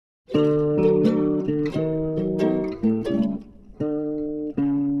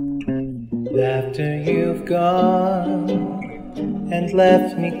you've gone and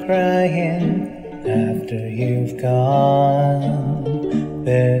left me crying. After you've gone,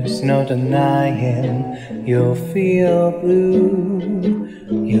 there's no denying you'll feel blue,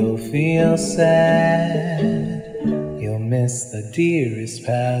 you'll feel sad, you'll miss the dearest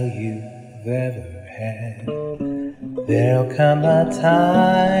pal you've ever had. There'll come a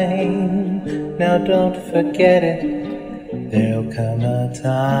time, now don't forget it, there'll come a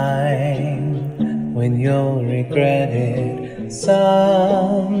time when you'll regret it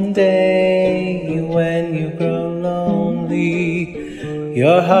someday. When you grow lonely,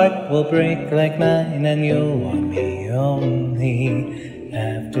 your heart will break like mine, and you'll want me only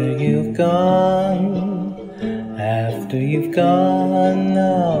after you've gone away. After you've gone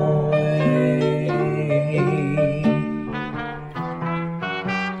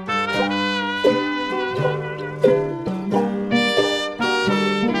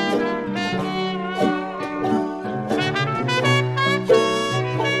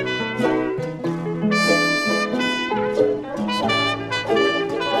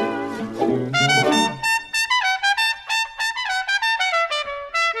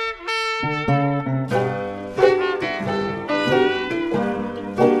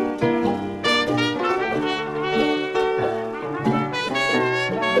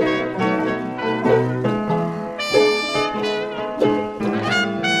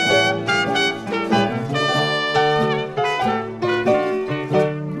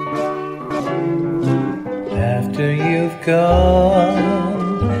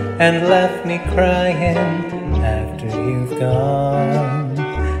and left me crying, after you've gone,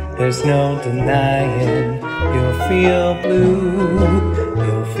 there's no denying you'll feel blue,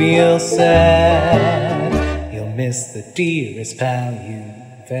 you'll feel sad, you'll miss the dearest pal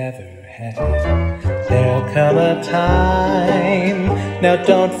you've ever had. There'll come a time, now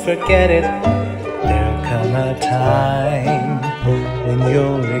don't forget it, there'll come a time when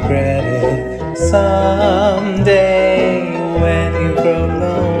you'll regret it someday. When you grow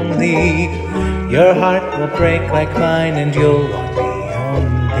lonely, your heart will break like mine, and you'll want me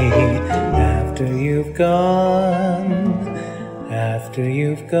only after you've gone, after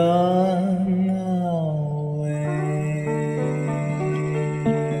you've gone.